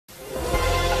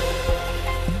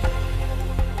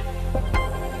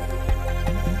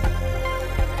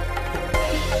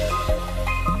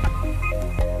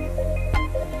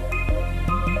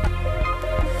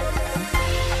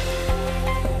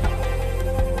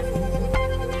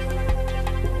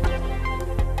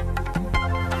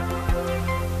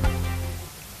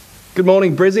Good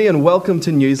morning, Brizzy, and welcome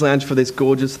to News Lounge for this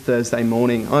gorgeous Thursday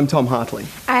morning. I'm Tom Hartley.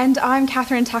 And I'm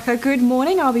Catherine Tucker. Good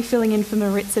morning. I'll be filling in for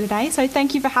Maritza today, so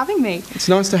thank you for having me. It's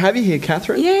nice to have you here,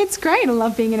 Catherine. Yeah, it's great. I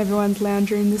love being in everyone's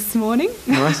lounge room this morning.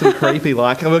 Nice and creepy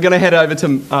like. And we're going to head over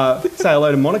to say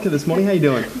hello to Monica this morning. How you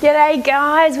doing? G'day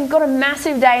guys, we've got a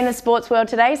massive day in the sports world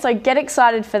today, so get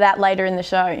excited for that later in the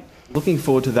show. Looking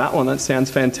forward to that one. That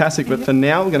sounds fantastic. But for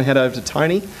now, we're going to head over to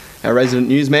Tony, our resident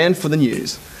newsman, for the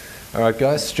news. All right,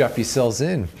 guys, strap yourselves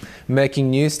in. Making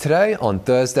news today on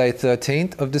Thursday,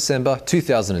 13th of December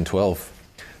 2012.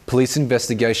 Police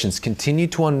investigations continue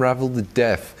to unravel the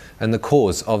death and the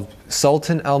cause of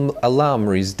Sultan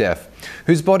Al-Amri's death,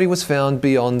 whose body was found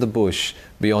beyond the bush,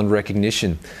 beyond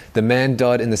recognition. The man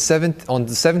died on the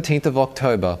 17th of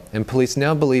October, and police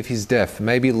now believe his death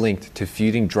may be linked to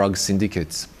feuding drug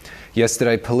syndicates.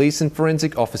 Yesterday, police and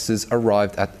forensic officers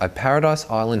arrived at a Paradise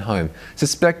Island home,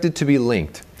 suspected to be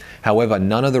linked. However,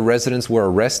 none of the residents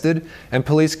were arrested, and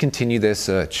police continue their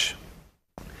search.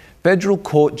 Federal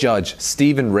Court Judge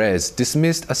Stephen Reyes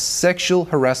dismissed a sexual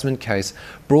harassment case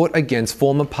brought against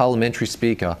former Parliamentary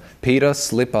Speaker Peter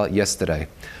Slipper yesterday.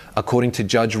 According to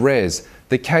Judge Reyes,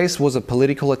 the case was a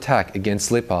political attack against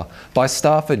Slipper by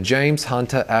staffer James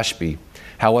Hunter Ashby.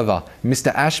 However,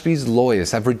 Mr. Ashby's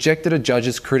lawyers have rejected a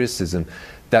judge's criticism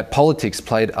that politics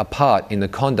played a part in the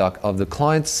conduct of the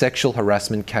client's sexual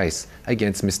harassment case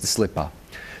against Mr. Slipper.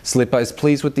 Slipper is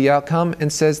pleased with the outcome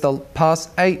and says the past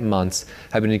 8 months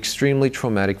have been extremely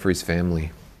traumatic for his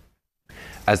family.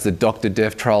 As the Dr.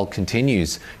 Death trial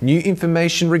continues, new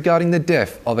information regarding the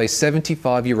death of a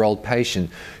 75-year-old patient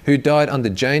who died under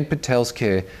Jane Patel's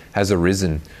care has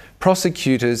arisen.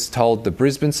 Prosecutors told the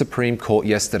Brisbane Supreme Court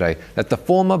yesterday that the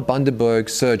former Bundaberg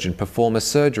surgeon performed a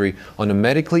surgery on a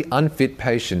medically unfit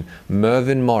patient,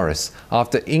 Mervyn Morris,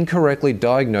 after incorrectly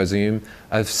diagnosing him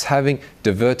as having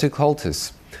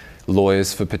diverticulitis.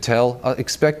 Lawyers for Patel are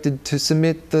expected to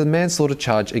submit the manslaughter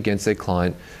charge against their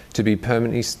client to be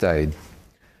permanently stayed.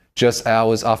 Just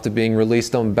hours after being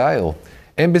released on bail,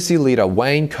 Embassy leader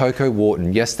Wayne Coco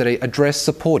Wharton yesterday addressed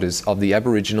supporters of the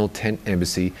Aboriginal Tent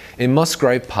Embassy in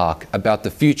Musgrave Park about the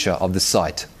future of the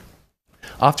site.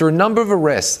 After a number of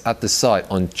arrests at the site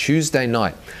on Tuesday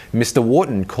night, Mr.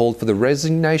 Wharton called for the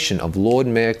resignation of Lord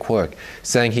Mayor Quirk,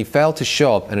 saying he failed to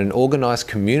show up at an organised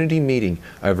community meeting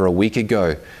over a week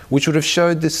ago, which would have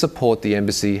showed the support the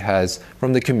embassy has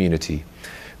from the community.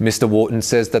 Mr. Wharton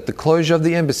says that the closure of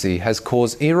the embassy has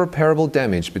caused irreparable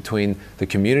damage between the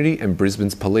community and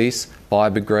Brisbane's police,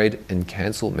 fire brigade and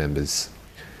council members.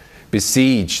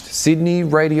 Besieged Sydney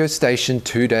radio station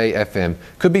 2Day FM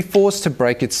could be forced to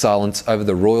break its silence over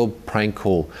the royal prank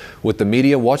call, with the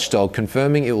media watchdog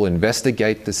confirming it will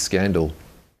investigate the scandal.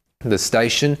 The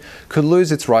station could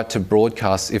lose its right to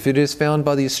broadcast if it is found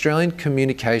by the Australian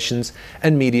Communications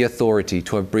and Media Authority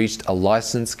to have breached a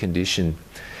licence condition.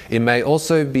 It may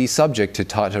also be subject to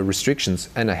tighter restrictions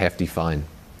and a hefty fine.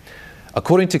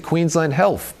 According to Queensland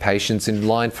Health, patients in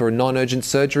line for a non-urgent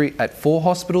surgery at 4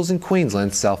 hospitals in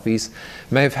Queensland's southeast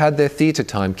may have had their theatre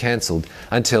time cancelled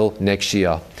until next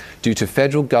year due to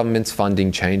federal government's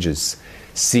funding changes.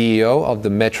 CEO of the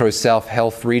Metro South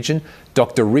Health Region,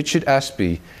 Dr. Richard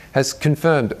Ashby, has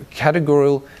confirmed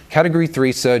Category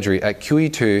 3 surgery at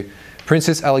QE2,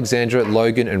 Princess Alexandra,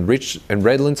 Logan and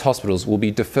Redlands hospitals will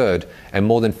be deferred, and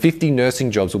more than 50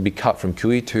 nursing jobs will be cut from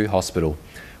QE2 Hospital.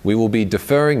 We will be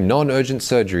deferring non-urgent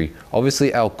surgery.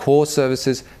 Obviously, our core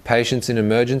services, patients in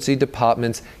emergency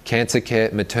departments, cancer care,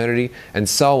 maternity, and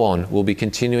so on will be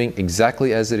continuing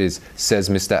exactly as it is, says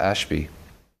Mr. Ashby.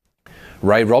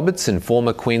 Ray Robertson,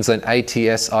 former Queensland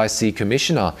ATSIC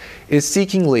Commissioner, is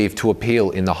seeking leave to appeal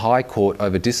in the High Court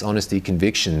over dishonesty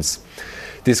convictions.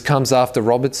 This comes after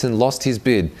Robertson lost his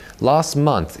bid last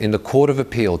month in the Court of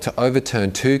Appeal to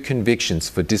overturn 2 convictions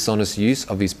for dishonest use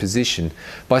of his position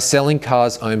by selling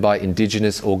cars owned by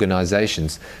Indigenous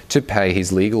organisations to pay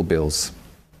his legal bills.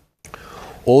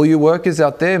 All you workers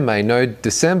out there may know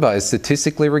December is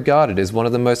statistically regarded as one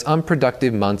of the most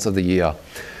unproductive months of the year.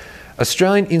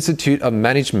 Australian Institute of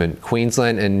Management,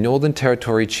 Queensland and Northern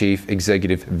Territory Chief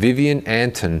Executive Vivian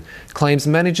Anton claims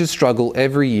managers struggle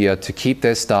every year to keep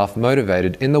their staff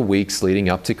motivated in the weeks leading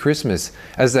up to Christmas,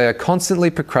 as they are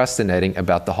constantly procrastinating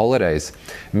about the holidays.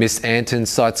 Ms. Anton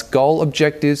cites goal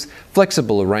objectives,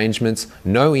 flexible arrangements,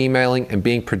 no emailing and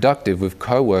being productive with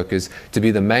co-workers to be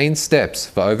the main steps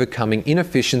for overcoming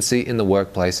inefficiency in the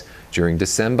workplace during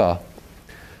December.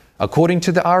 According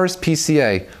to the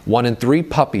RSPCA, 1 in 3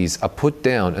 puppies are put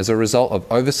down as a result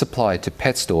of oversupply to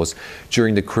pet stores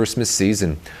during the Christmas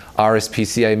season.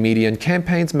 RSPCA Media and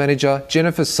Campaigns Manager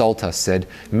Jennifer Salter said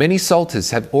many salters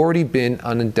have already been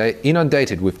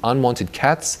inundated with unwanted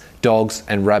cats, dogs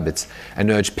and rabbits, and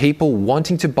urged people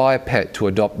wanting to buy a pet to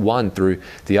adopt one through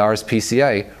the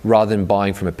RSPCA rather than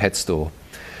buying from a pet store.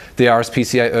 The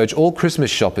RSPCA urged all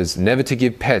Christmas shoppers never to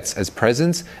give pets as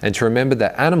presents and to remember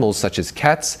that animals such as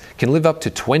cats can live up to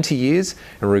 20 years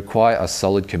and require a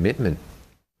solid commitment.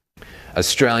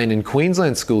 Australian and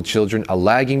Queensland school children are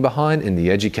lagging behind in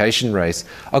the education race,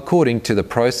 according to the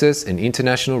Process and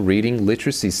International Reading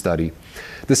Literacy Study.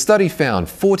 The study found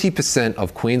 40%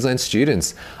 of Queensland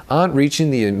students aren't reaching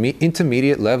the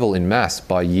intermediate level in maths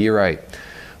by Year 8.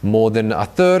 More than a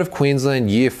third of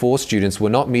Queensland Year 4 students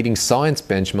were not meeting science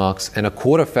benchmarks, and a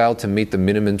quarter failed to meet the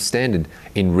minimum standard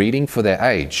in reading for their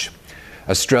age.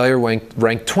 Australia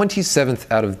ranked 27th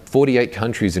out of 48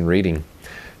 countries in reading.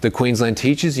 The Queensland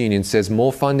Teachers Union says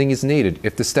more funding is needed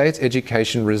if the state's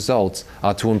education results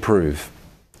are to improve.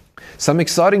 Some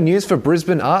exciting news for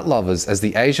Brisbane art lovers as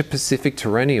the Asia Pacific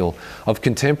Triennial of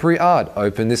Contemporary Art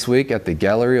opened this week at the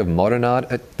Gallery of Modern Art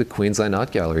at the Queensland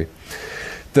Art Gallery.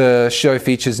 The show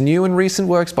features new and recent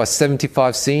works by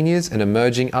 75 seniors and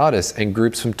emerging artists and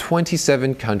groups from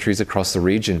 27 countries across the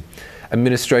region.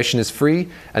 Administration is free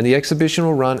and the exhibition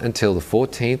will run until the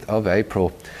 14th of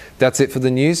April. That's it for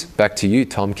the news. Back to you,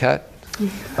 Tomcat.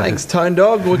 Thanks, Tone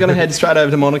Dog. We're going to head straight over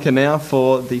to Monica now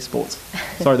for the sports.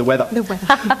 Sorry, the weather. The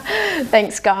weather.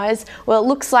 Thanks, guys. Well, it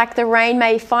looks like the rain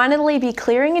may finally be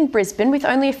clearing in Brisbane with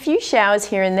only a few showers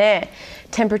here and there.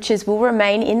 Temperatures will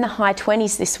remain in the high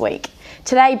 20s this week.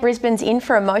 Today, Brisbane's in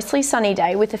for a mostly sunny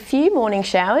day with a few morning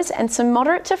showers and some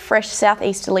moderate to fresh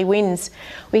southeasterly winds.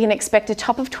 We can expect a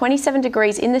top of 27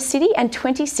 degrees in the city and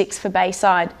 26 for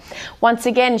Bayside. Once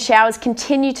again, showers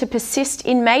continue to persist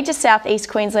in major southeast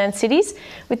Queensland cities,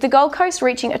 with the Gold Coast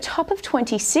reaching a top of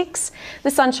 26, the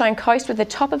Sunshine Coast with a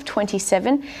top of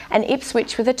 27 and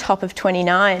Ipswich with a top of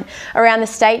 29. Around the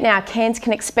state now, Cairns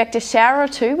can expect a shower or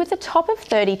two with a top of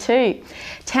 32.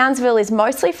 Townsville is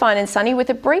mostly fine and sunny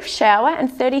with a brief shower and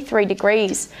 33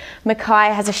 degrees.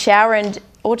 Mackay has a shower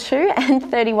or two and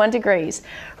 31 degrees.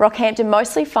 Rockhampton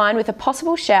mostly fine with a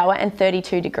possible shower and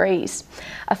 32 degrees.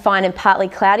 A fine and partly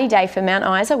cloudy day for Mount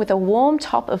Isa with a warm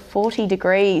top of 40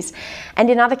 degrees. And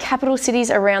in other capital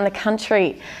cities around the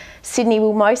country, Sydney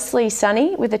will mostly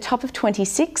sunny with a top of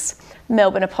 26.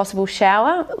 Melbourne a possible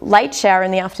shower, late shower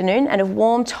in the afternoon and a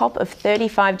warm top of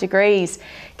 35 degrees.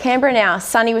 Canberra now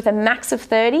sunny with a max of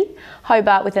 30.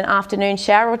 Hobart with an afternoon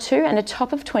shower or two and a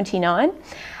top of 29.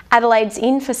 Adelaide's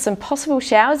in for some possible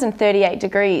showers and 38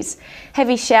 degrees.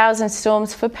 Heavy showers and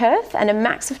storms for Perth and a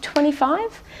max of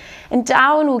 25. And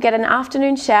Darwin will get an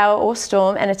afternoon shower or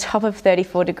storm and a top of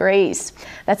 34 degrees.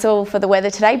 That's all for the weather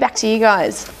today. Back to you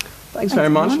guys. Thanks very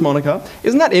much, Monica.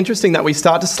 Isn't that interesting that we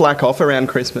start to slack off around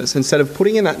Christmas instead of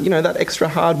putting in that, that extra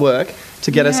hard work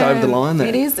to get us over the line there?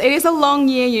 It is a long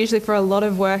year usually for a lot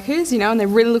of workers, and they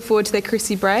really look forward to their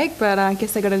Chrissy break, but I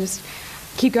guess they've got to just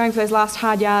keep going for those last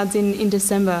hard yards in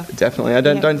December. Definitely. I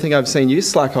don't think I've seen you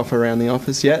slack off around the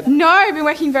office yet. No, I've been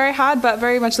working very hard, but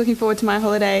very much looking forward to my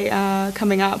holiday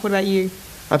coming up. What about you?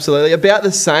 Absolutely. About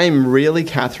the same, really,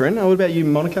 Catherine. What about you,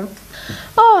 Monica?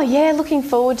 Oh, yeah, looking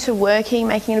forward to working,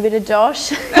 making a bit of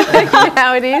dosh. You know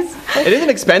how it is. It is an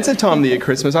expensive time of the year,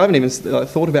 Christmas. I haven't even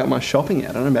thought about my shopping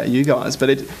yet. I don't know about you guys, but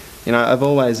I've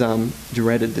always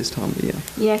dreaded this time of the year.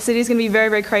 Yes, it is going to be very,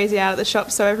 very crazy out at the shop,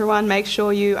 so everyone make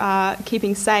sure you are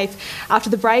keeping safe. After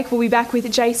the break, we'll be back with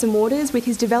Jason Waters with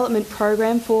his development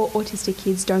program for autistic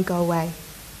kids. Don't go away.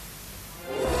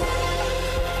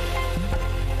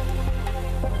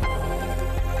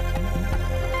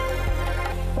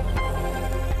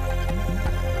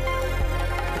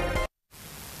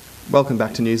 Welcome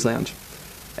back to News Lounge.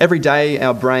 Every day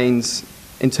our brains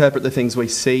interpret the things we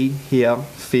see, hear,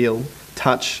 feel,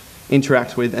 touch,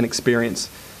 interact with and experience.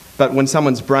 But when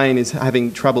someone's brain is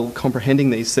having trouble comprehending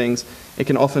these things, it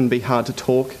can often be hard to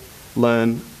talk,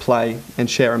 learn, play and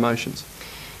share emotions.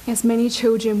 Yes, many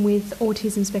children with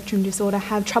autism spectrum disorder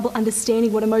have trouble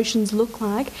understanding what emotions look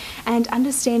like and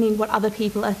understanding what other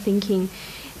people are thinking.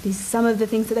 Some of the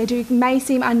things that they do may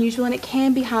seem unusual, and it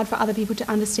can be hard for other people to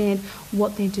understand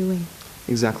what they're doing.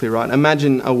 Exactly right.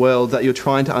 Imagine a world that you're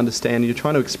trying to understand, you're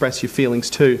trying to express your feelings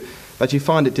to, but you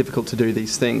find it difficult to do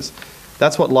these things.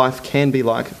 That's what life can be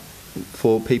like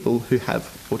for people who have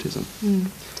autism.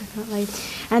 Definitely.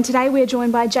 And today we're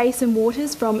joined by Jason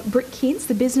Waters from Brick Kids,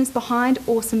 the business behind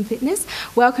Awesome Fitness.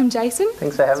 Welcome, Jason.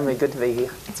 Thanks for having me. Good to be here.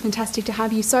 It's fantastic to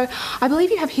have you. So I believe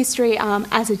you have history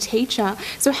as a teacher.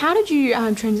 So how did you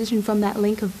transition from that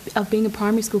link of being a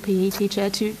primary school PE teacher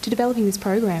to developing this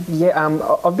program? Yeah,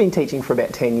 I've been teaching for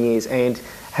about 10 years and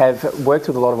have worked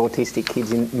with a lot of autistic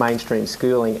kids in mainstream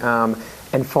schooling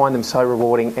and find them so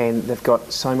rewarding, and they've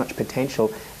got so much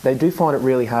potential. they do find it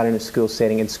really hard in a school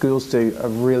setting, and schools do a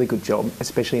really good job,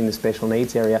 especially in the special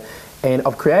needs area. And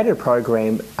I've created a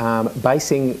program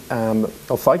focusing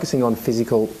on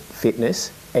physical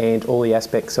fitness and all the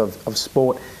aspects of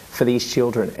sport for these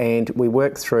children. And we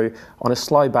work through, on a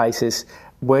slow basis,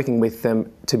 working with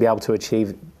them to be able to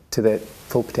achieve to their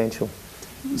full potential.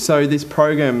 So this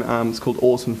program is called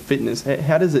Awesome Fitness.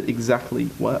 How does it exactly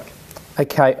work?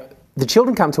 Okay, the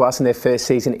children come to us in their first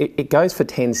season. It goes for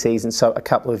 10 seasons, so a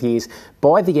couple of years.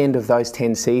 By the end of those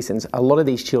 10 seasons, a lot of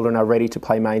these children are ready to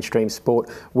play mainstream sport.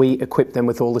 We equip them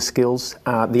with all the skills,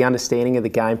 the understanding of the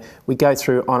game. We go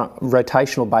through on a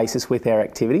rotational basis with our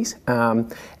activities,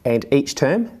 and each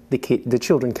term the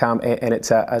children come, and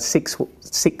it's a six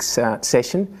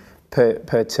session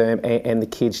per term, and the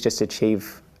kids just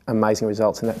achieve amazing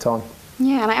results in that time.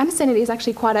 Yeah, and I understand it is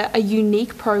actually quite a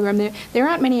unique program. There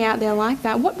aren't many out there like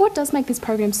that. What does make this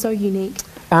program so unique?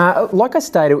 Like I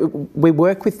stated, we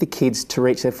work with the kids to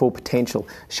reach their full potential,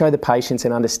 show the patience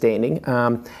and understanding,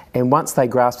 and once they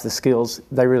grasp the skills,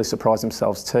 they really surprise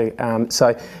themselves too.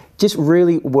 So just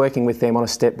really working with them on a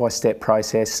step-by-step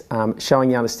process, showing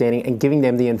the understanding and giving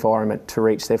them the environment to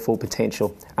reach their full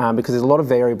potential, because there's a lot of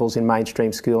variables in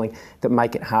mainstream schooling that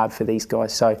make it hard for these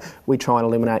guys. So we try and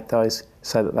eliminate those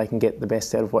so that they can get the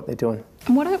best out of what they're doing.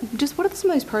 And what are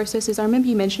some of those processes? I remember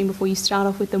you mentioning before, you start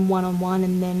off with them one-on-one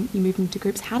and then you move into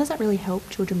groups. How does that really help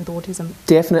children with autism?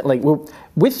 Definitely. Well,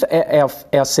 with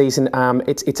our season,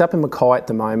 it's up in Mackay at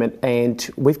the moment, and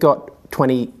we've got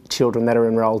 20 children that are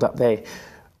enrolled up there.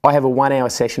 I have a 1 hour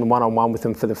session one-on-one with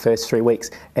them for the first 3 weeks,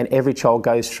 and every child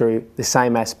goes through the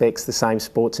same aspects, the same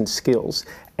sports and skills,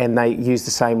 and they use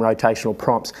the same rotational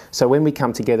prompts. So when we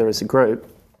come together as a group,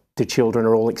 the children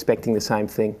are all expecting the same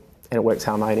thing, and it works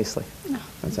harmoniously.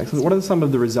 That's excellent. What are some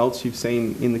of the results you've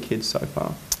seen in the kids so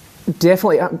far?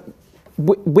 Definitely.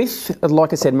 With,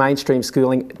 like I said, mainstream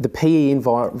schooling, the PE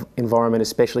environment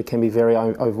especially can be very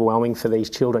overwhelming for these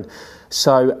children.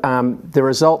 So the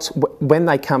results, when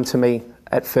they come to me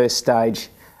at first stage,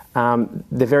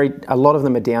 a lot of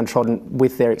them are downtrodden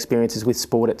with their experiences with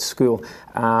sport at school,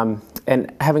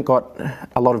 and haven't got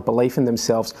a lot of belief in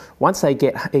themselves. Once they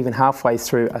get even halfway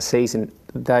through a season,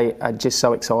 they are just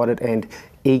so excited and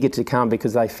eager to come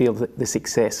because they feel the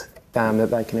success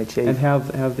that they can achieve. And how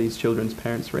have these children's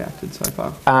parents reacted so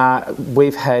far?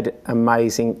 We've had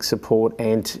amazing support,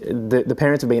 and the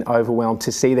parents have been overwhelmed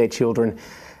to see their children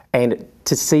and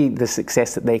to see the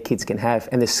success that their kids can have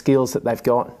and the skills that they've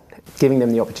got, giving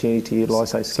them the opportunity to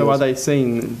utilise those skills. So are they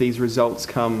seeing these results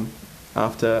come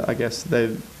after, I guess,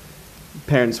 the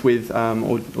parents with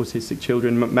autistic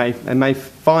children may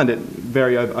find it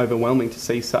very overwhelming to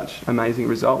see such amazing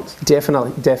results?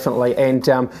 Definitely. And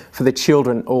for the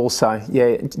children also,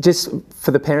 yeah, just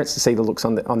for the parents to see the looks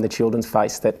on the children's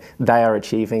face that they are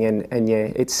achieving, and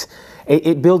yeah,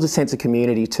 it builds a sense of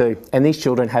community too. And these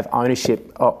children have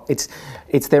ownership.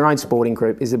 It's their own sporting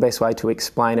group is the best way to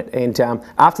explain it. And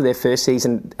after their first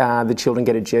season, the children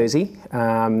get a jersey.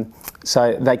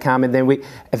 So they come, and then we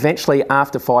eventually,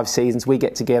 after 5 seasons, we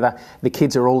get together. The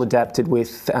kids are all adapted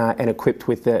with and equipped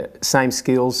with the same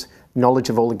skills, knowledge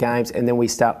of all the games, and then we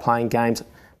start playing games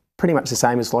pretty much the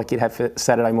same as like you'd have for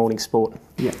Saturday morning sport.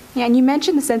 Yeah, and you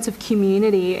mentioned the sense of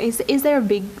community. Is there a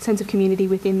big sense of community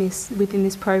within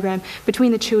this program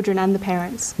between the children and the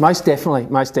parents? Most definitely.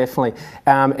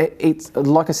 It's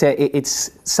like I said,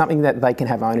 it's something that they can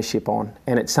have ownership on,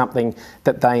 and it's something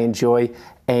that they enjoy,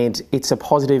 and it's a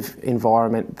positive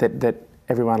environment that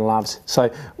everyone loves.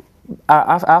 So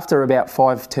after about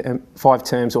 5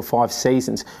 terms or 5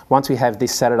 seasons, once we have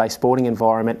this Saturday sporting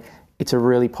environment, it's a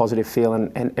really positive feel,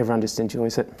 and everyone just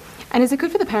enjoys it. And is it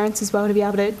good for the parents as well to be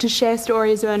able to share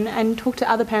stories and talk to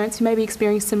other parents who maybe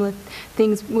experience similar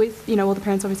things with, all the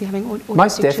parents obviously having autistic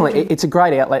Most definitely. children? It's a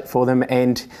great outlet for them,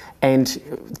 and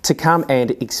to come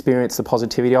and experience the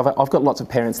positivity of it. I've got lots of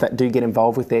parents that do get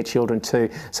involved with their children too,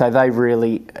 so they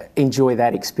really enjoy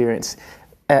that experience.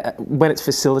 When it's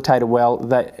facilitated well,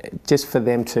 just for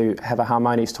them to have a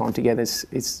harmonious time together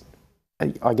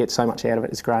I get so much out of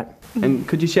it. It's great. And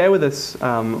could you share with us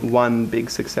one big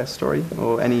success story,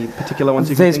 or any particular ones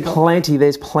you can think of?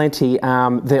 There's plenty.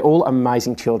 They're all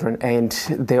amazing children, and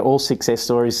they're all success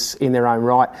stories in their own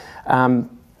right.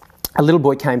 A little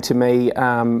boy came to me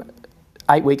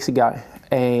 8 weeks ago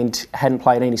and hadn't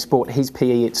played any sport. His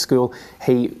PE at school,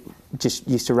 he just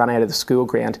used to run out of the school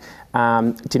ground.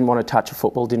 Didn't want to touch a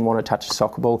football, didn't want to touch a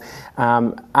soccer ball.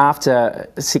 After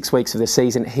 6 weeks of the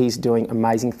season, he's doing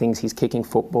amazing things. He's kicking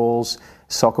footballs,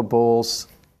 soccer balls,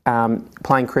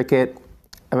 playing cricket,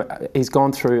 he's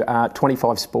gone through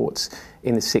 25 sports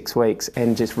in the 6 weeks,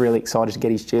 and just really excited to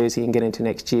get his jersey and get into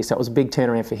next year. So it was a big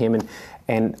turnaround for him,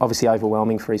 and obviously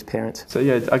overwhelming for his parents. So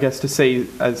yeah, I guess to see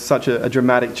such a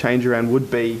dramatic change around would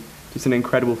be just an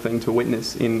incredible thing to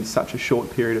witness in such a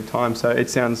short period of time. So it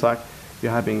sounds like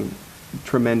you're having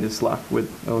tremendous luck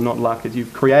with, or not luck,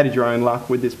 you've created your own luck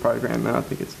with this program, and I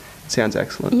think it sounds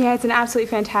excellent. Yeah, it's an absolutely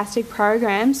fantastic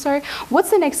program. So what's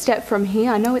the next step from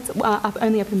here? I know it's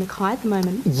only up in Mackay at the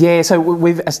moment. Yeah, so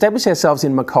we've established ourselves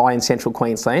in Mackay in central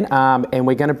Queensland, and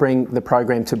we're going to bring the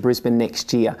program to Brisbane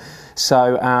next year.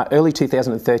 So early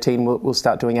 2013 we'll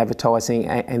start doing advertising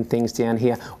and things down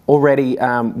here. Already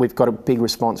we've got a big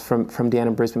response from down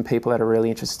in Brisbane, people that are really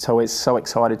interested, so we're so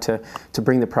excited to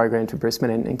bring the program to Brisbane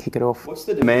and kick it off. What's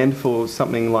the demand for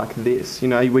something like this? You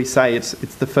know, we say it's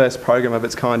the first program of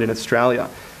its kind in Australia.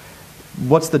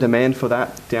 What's the demand for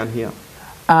that down here?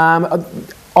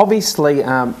 Obviously,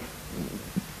 a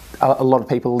lot of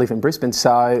people live in Brisbane,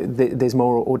 so there's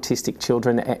more autistic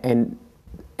children and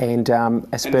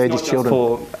Asperger's children.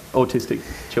 For autistic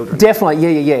children?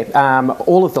 Definitely, yeah.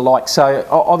 All of the like. So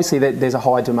obviously there's a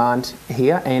high demand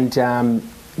here, and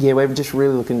yeah, we're just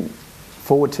really looking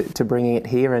forward to bringing it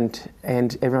here and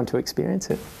everyone to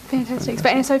experience it. Fantastic.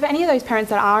 So for any of those parents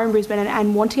that are in Brisbane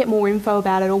and want to get more info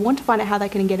about it, or want to find out how they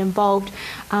can get involved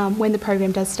when the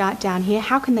program does start down here,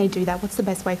 how can they do that? What's the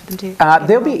best way for them to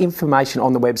there'll be information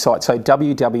on the website, so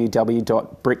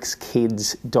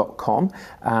www.brickskids.com,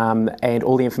 and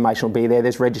all the information will be there.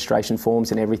 There's registration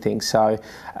forms and everything, so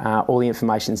all the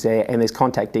information's there, and there's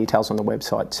contact details on the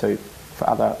website too for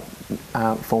other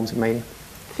forms of media.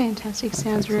 Fantastic.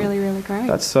 Sounds really, really great.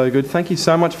 That's so good. Thank you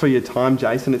so much for your time,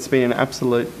 Jason. It's been an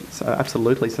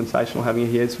absolutely sensational having you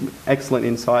here. It's excellent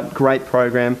insight, great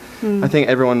program. I think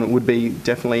everyone would be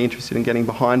definitely interested in getting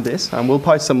behind this. We'll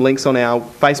post some links on our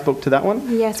Facebook to that one.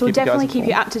 Yes, we'll definitely keep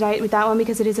you up to date with that one,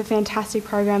 because it is a fantastic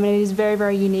program and it is very,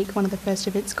 very unique, one of the first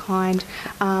of its kind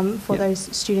for those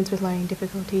students with learning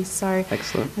difficulties. So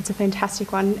excellent. It's a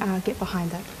fantastic one. Get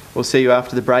behind that. We'll see you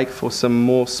after the break for some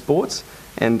more sports,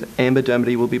 and Amber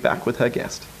Dermody will be back with her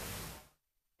guest.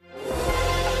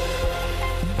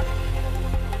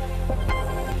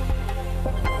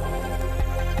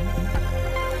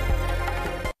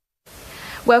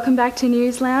 Welcome back to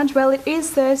News Lounge. Well, it is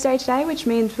Thursday today, which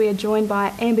means we are joined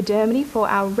by Amber Dermody for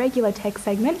our regular tech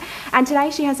segment. And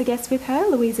today she has a guest with her,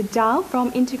 Louisa Dahl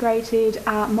from Integrated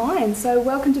Minds. So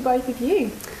welcome to both of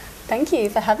you. Thank you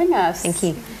for having us. Thank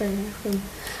you.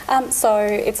 So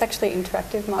it's actually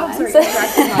Interactive Minds. Oh, sorry,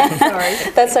 Interactive Minds, sorry.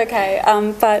 That's okay.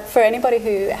 But for anybody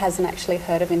who hasn't actually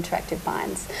heard of Interactive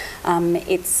Minds,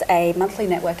 it's a monthly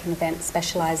networking event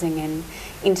specialising in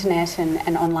internet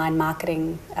and online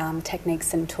marketing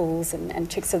techniques and tools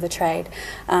and tricks of the trade.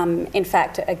 In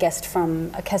fact, a guest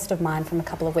of mine from a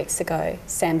couple of weeks ago,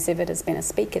 Sam Zivert, has been a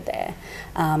speaker there.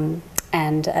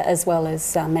 And as well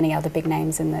as many other big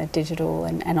names in the digital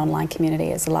and online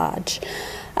community as large.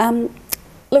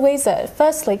 Louisa,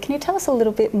 firstly, can you tell us a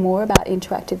little bit more about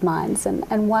Interactive Minds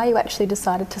and why you actually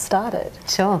decided to start it?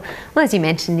 Sure. Well, as you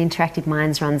mentioned, Interactive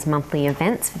Minds runs monthly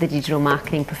events for the digital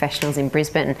marketing professionals in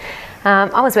Brisbane.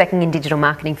 I was working in digital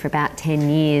marketing for about 10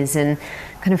 years and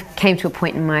kind of came to a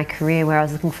point in my career where I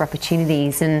was looking for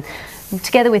opportunities, and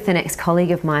together with an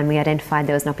ex-colleague of mine, we identified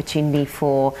there was an opportunity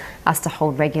for us to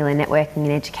hold regular networking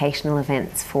and educational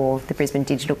events for the Brisbane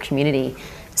digital community.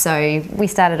 So we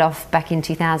started off back in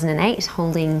 2008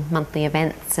 holding monthly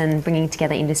events and bringing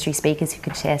together industry speakers who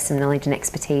could share some knowledge and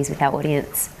expertise with our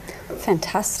audience.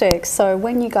 Fantastic. So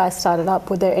when you guys started up,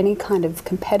 were there any kind of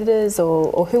competitors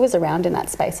or who was around in that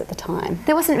space at the time?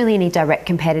 There wasn't really any direct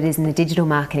competitors in the digital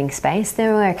marketing space.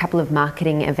 There were a couple of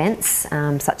marketing events,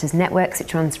 such as Networks,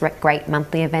 which runs great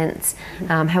monthly events.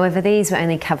 However, these were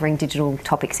only covering digital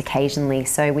topics occasionally,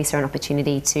 so we saw an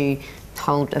opportunity to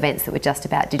hold events that were just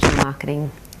about digital marketing.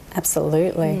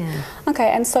 Absolutely. Yeah. Okay,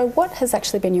 and so what has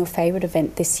actually been your favourite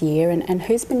event this year, and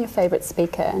who's been your favourite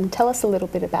speaker? And tell us a little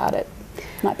bit about it.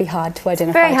 Might be hard to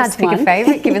identify. Very hard to pick a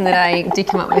favourite, given that I do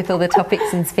come up with all the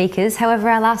topics and speakers. However,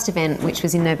 our last event, which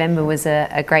was in November, was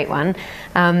a great one.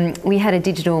 We had a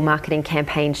digital marketing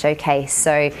campaign showcase,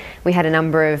 so we had a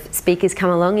number of speakers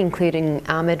come along, including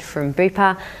Ahmed from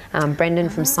Bupa, Brendan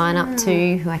from Sign Up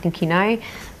To, who I think you know,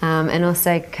 and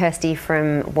also Kirsty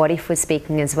from What If was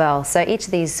speaking as well. So each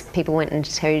of these people went and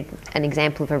showed an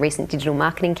example of a recent digital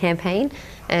marketing campaign,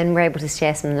 and were able to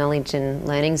share some knowledge and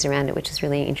learnings around it, which was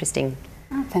really interesting.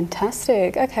 Oh,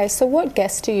 fantastic. Okay, so what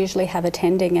guests do you usually have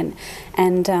attending,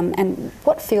 and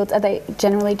what fields? Are they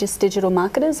generally just digital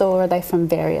marketers, or are they from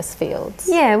various fields?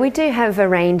 Yeah, we do have a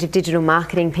range of digital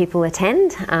marketing people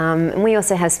attend, and we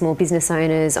also have small business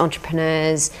owners,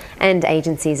 entrepreneurs and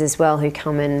agencies as well who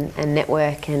come and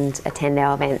network and attend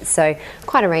our events. So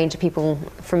quite a range of people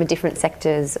from different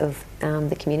sectors of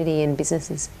the community and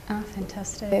businesses. Oh,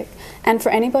 fantastic. And for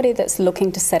anybody that's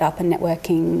looking to set up a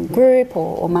networking group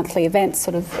or monthly events,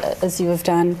 sort of as you have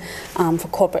done for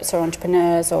corporates or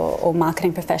entrepreneurs or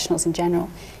marketing professionals in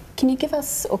general, can you give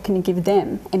us, or can you give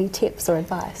them, any tips or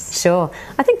advice? Sure.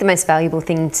 I think the most valuable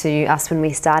thing to us when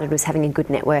we started was having a good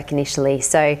network initially.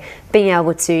 So being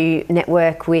able to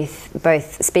network with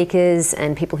both speakers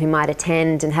and people who might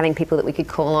attend, and having people that we could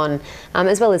call on,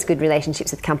 as well as good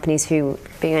relationships with companies who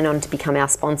went on to become our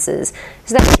sponsors.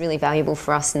 So that was really valuable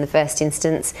for us in the first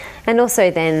instance. And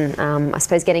also then, I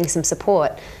suppose, getting some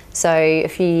support. So a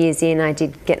few years in, I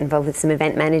did get involved with some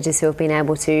event managers who have been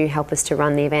able to help us to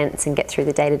run the events and get through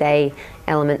the day-to-day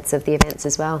elements of the events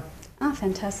as well. Ah,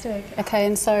 fantastic. Okay,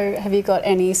 and so have you got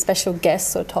any special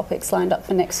guests or topics lined up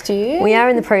for next year? We are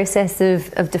in the process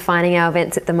of defining our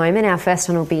events at the moment. Our first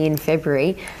one will be in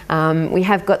February. We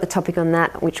have got the topic on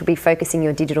that, which will be focusing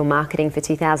your digital marketing for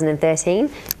 2013,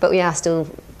 but we are still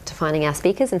defining our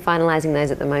speakers and finalising those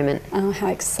at the moment. Oh, how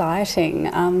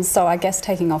exciting. So I guess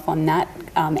taking off on that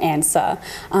answer,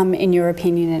 in your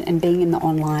opinion, and being in the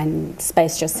online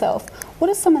space yourself, what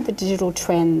are some of the digital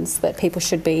trends that people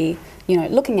should be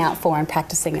looking out for and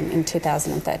practicing in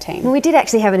 2013? Well, we did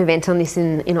actually have an event on this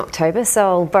in October, so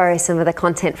I'll borrow some of the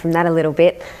content from that a little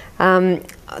bit.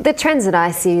 The trends that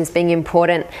I see as being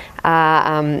important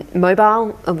are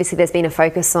mobile. Obviously there's been a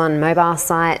focus on mobile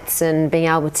sites and being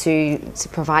able to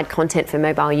provide content for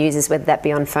mobile users, whether that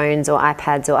be on phones or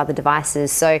iPads or other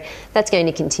devices. So that's going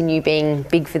to continue being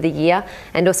big for the year,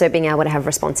 and also being able to have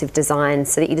responsive design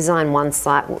so that you design one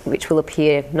site which will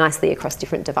appear nicely across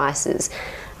different devices.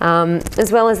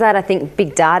 As well as that, I think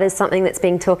big data is something that's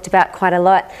being talked about quite a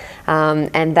lot,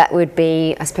 and that would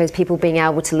be, I suppose, people being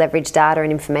able to leverage data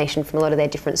and information from a lot of their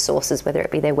different sources, whether it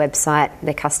be their website,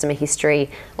 their customer history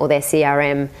or their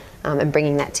CRM, and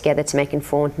bringing that together to make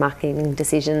informed marketing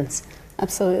decisions.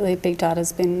 Absolutely. Big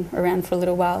data's been around for a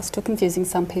little while. Still confusing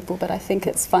some people, but I think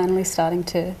it's finally starting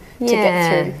to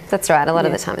get through. That's right. A lot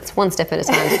of the time it's one step at a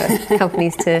time for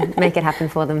companies to make it happen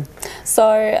for them. So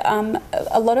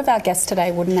a lot of our guests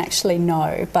today wouldn't actually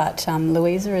know, but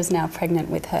Louisa is now pregnant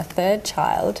with her third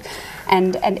child.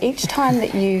 And each time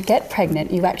that you get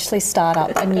pregnant, you actually start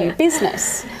up a new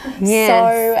business.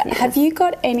 Yes. So have you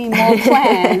got any more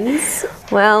plans?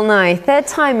 Well, no. Third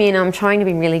time in, I'm trying to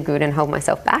be really good and hold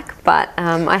myself back, but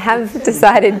I have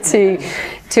decided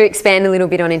to expand a little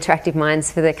bit on Interactive Minds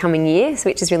for the coming year,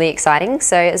 which is really exciting.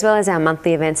 So as well as our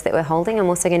monthly events that we're holding, I'm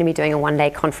also going to be doing a one-day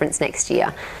conference next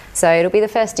year. So it'll be the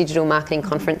first digital marketing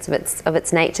conference of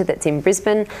its nature that's in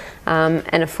Brisbane,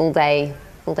 and a full day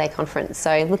conference.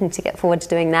 So looking to get forward to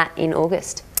doing that in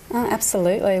August. Oh,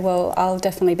 absolutely. Well, I'll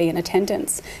definitely be in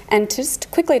attendance. And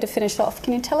just quickly to finish off,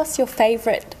 can you tell us your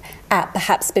favourite app,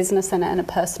 perhaps business and a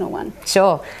personal one?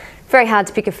 Sure. Very hard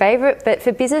to pick a favourite, but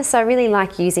for business I really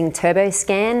like using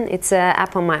TurboScan. It's an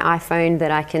app on my iPhone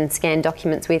that I can scan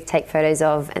documents with, take photos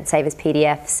of and save as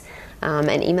PDFs,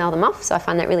 and email them off. So I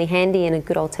find that really handy and a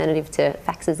good alternative to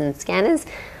faxes and scanners.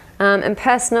 And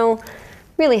personal,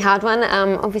 really hard one.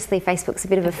 Obviously Facebook's a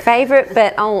bit of a favourite,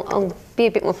 but I'll be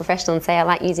a bit more professional and say I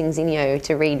like using Zinio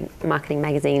to read marketing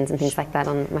magazines and things like that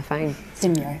on my phone.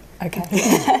 Zinio, okay.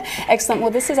 Excellent.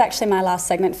 Well, this is actually my last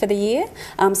segment for the year.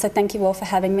 So thank you all for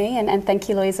having me, and thank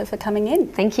you, Louisa, for coming in.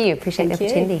 Thank you. Appreciate the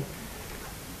opportunity.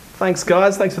 Thanks,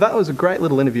 guys. Thanks for that. It was a great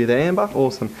little interview there, Amber.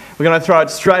 Awesome. We're going to throw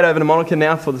it straight over to Monica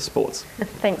now for the sports.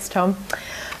 Thanks, Tom.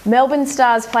 Melbourne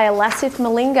Stars player Lasith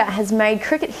Malinga has made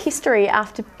cricket history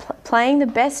after playing the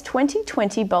best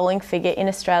 2020 bowling figure in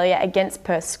Australia against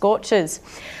Perth Scorchers.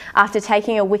 After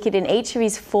taking a wicket in each of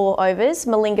his 4 overs,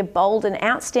 Malinga bowled an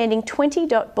outstanding 20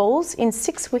 dot balls in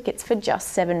 6 wickets for just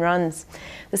 7 runs.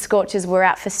 The Scorchers were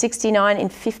out for 69 in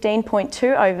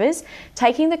 15.2 overs,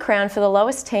 taking the crown for the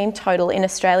lowest team total in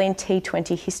Australian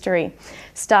T20 history.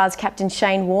 Stars captain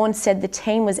Shane Warne said the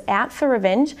team was out for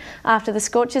revenge after the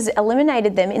Scorchers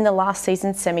eliminated them in the last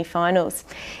season's semi-finals.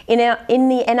 In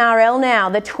the NRL now,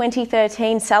 the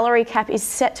 2013 salary cap is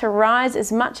set to rise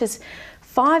as much as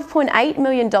 $5.8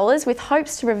 million, with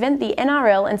hopes to prevent the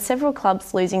NRL and several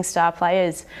clubs losing star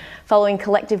players. Following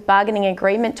collective bargaining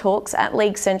agreement talks at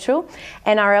League Central,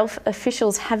 NRL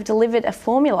officials have delivered a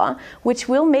formula which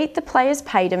will meet the players'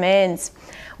 pay demands.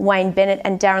 Wayne Bennett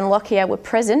and Darren Lockyer were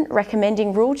present,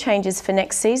 recommending rule changes for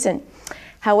next season.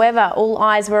 However, all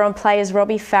eyes were on players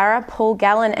Robbie Farah, Paul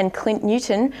Gallen and Clint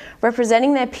Newton,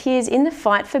 representing their peers in the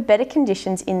fight for better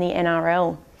conditions in the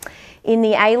NRL. In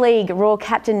the A-League, Raw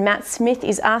captain Matt Smith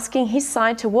is asking his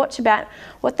side to watch about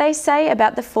what they say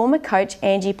about the former coach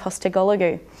Angie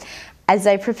Postecoglou as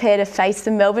they prepare to face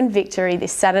the Melbourne Victory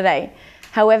this Saturday.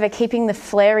 However, keeping the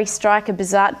flary striker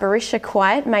Bazat Berisha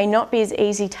quiet may not be as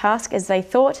easy task as they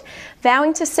thought,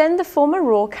 vowing to send the former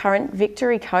Raw current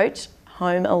Victory coach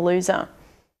home a loser.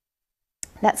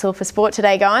 That's all for sport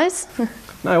today, guys.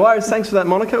 No worries. Thanks for that,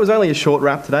 Monica. It was only a short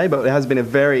wrap today, but it has been a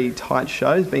very tight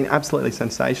show. It's been absolutely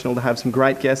sensational to have some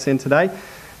great guests in today.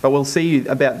 But we'll see you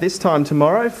about this time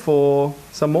tomorrow for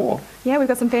some more. Yeah, we've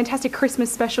got some fantastic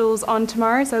Christmas specials on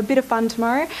tomorrow, so a bit of fun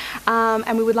tomorrow.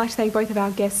 And we would like to thank both of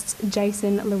our guests,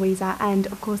 Jason, Louisa, and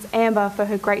of course Amber, for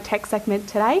her great tech segment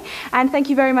today. And thank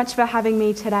you very much for having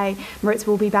me today. Moritz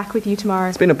will be back with you tomorrow.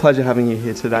 It's been a pleasure having you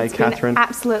here today, Catherine. Been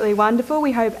absolutely wonderful.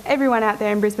 We hope everyone out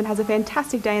there in Brisbane has a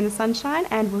fantastic day in the sunshine,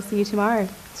 and we'll see you tomorrow.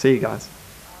 See you guys.